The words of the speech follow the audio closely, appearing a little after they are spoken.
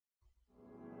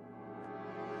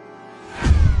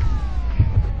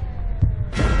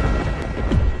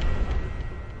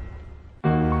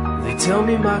tell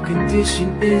me my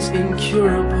condition is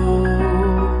incurable.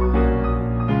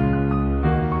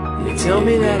 They tell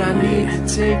me that I need to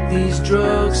take these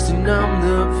drugs to numb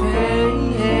the pain.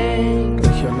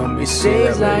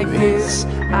 Days like this,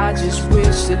 I just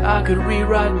wish that I could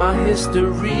rewrite my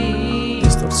history,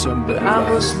 but I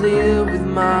must live with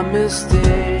my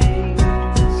mistakes.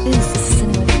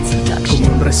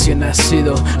 Como un recién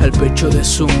nacido al pecho de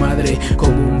su madre,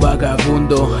 como un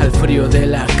vagabundo al frío de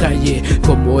la calle,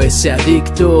 como ese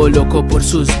adicto loco por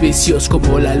sus vicios,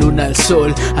 como la luna al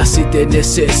sol. Así te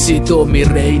necesito, mi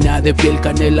reina de piel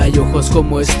canela y ojos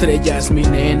como estrellas, mi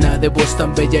nena de voz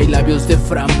tan bella y labios de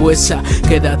frambuesa.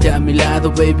 Quédate a mi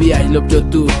lado, baby, I love you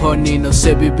too, honey. No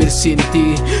sé vivir sin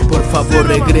ti, por favor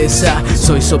regresa.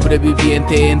 Soy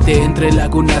sobreviviente entre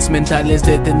lagunas mentales.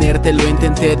 De tenerte lo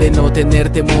intenté, de no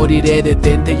tenerte moriré.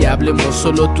 Detente y hablemos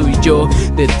solo tú y yo,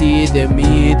 de ti, de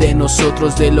mí, de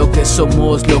nosotros, de lo que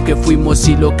somos, lo que fuimos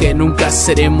y lo que nunca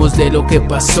seremos, de lo que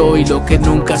pasó y lo que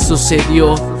nunca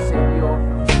sucedió.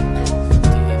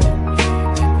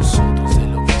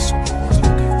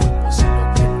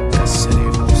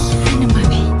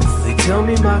 They tell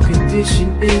me my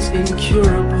condition is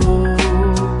incurable.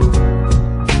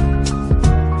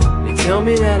 They tell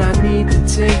me that I need to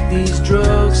take these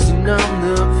drugs to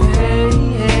numb the pain.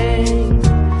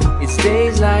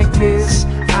 Days like this,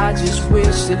 I just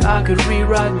wish that I could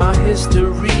rewrite my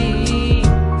history,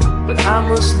 but I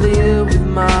must live with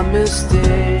my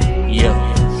mistakes.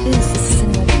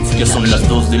 Ya son las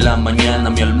 2 de la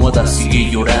mañana, mi almohada sigue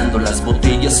llorando. Las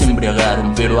botellas se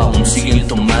embriagaron, pero aún siguen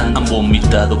tomando. Han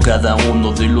vomitado cada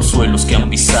uno de los suelos que han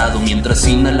pisado, mientras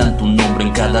inhalan tu nombre en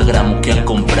cada gramo que han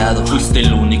comprado. Fuiste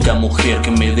la única mujer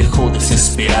que me dejó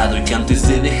desesperado, y que antes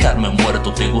de dejarme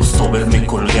muerto te gustó verme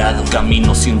colgado.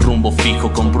 Camino sin rumbo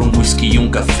fijo, compro un whisky y un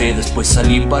café. Después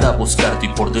salí para buscarte y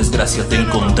por desgracia te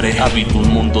encontré. Habito un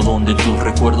mundo donde tus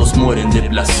recuerdos mueren de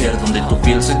placer, donde tu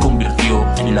piel se convirtió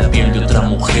en la piel de otra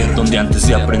mujer, donde antes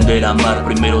de aprender a amar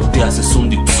primero te haces un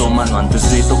dipsómano.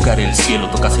 Antes de tocar el cielo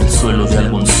tocas el suelo de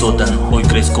algún sótano. Hoy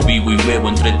crezco, vivo y bebo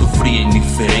entre tu fría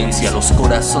indiferencia. Los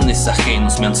corazones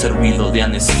ajenos me han servido de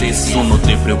anestesia. Tú no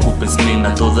te preocupes,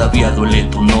 nena, todavía duele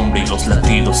tu nombre y los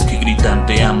latidos que gritan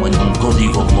te amo en un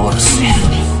código Morse.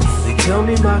 They tell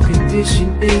me my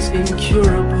condition is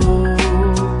incurable.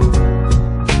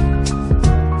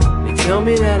 They tell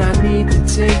me that I need to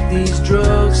take these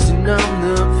drugs to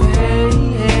numb the pain.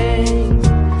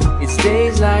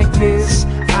 Days like this,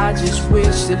 I just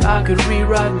wish that I could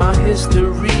rewrite my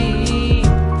history,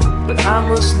 but I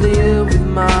must live with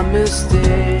my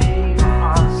mistakes.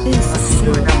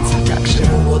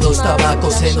 Hubo 2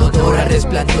 tabacos en honor al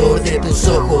resplandor de tus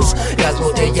ojos. Las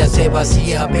botellas se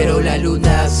vacían, pero la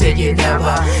luna se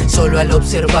llenaba solo al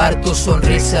observar tu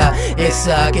sonrisa,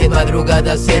 esa que en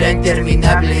madrugada será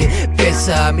interminable.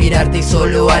 Pesa mirarte y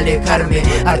solo alejarme.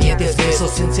 Ardientes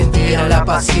besos encendían la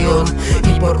pasión,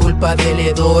 y por culpa del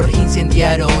hedor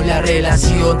incendiaron la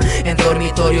relación. En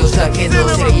dormitorios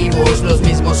ajenos seguimos los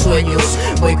mismos sueños.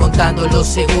 Voy contando los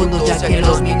segundos, ya que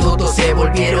los minutos se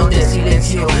volvieron de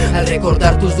silencio. Al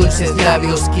recordar tus dulces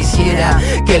labios quisiera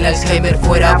que el Alzheimer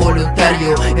fuera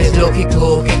voluntario. Es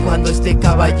lógico que cuando este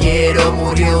caballero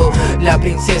murió, la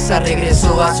princesa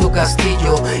regresó a su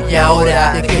castillo. Y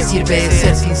ahora, ¿de qué sirve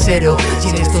ser sincero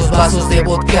sin estos vasos de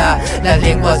vodka? Las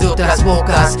lenguas de otras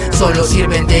bocas solo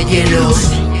sirven de hielos.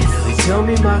 They tell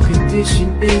me my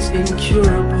condition is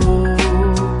incurable.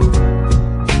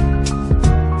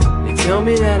 They tell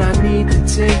me that I need to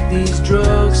take these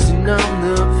drugs to numb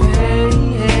the pain.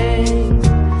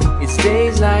 It's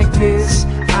days like this,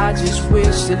 I just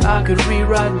wish that I could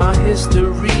rewrite my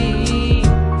history,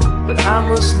 but I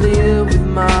must live with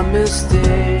my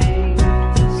mistakes.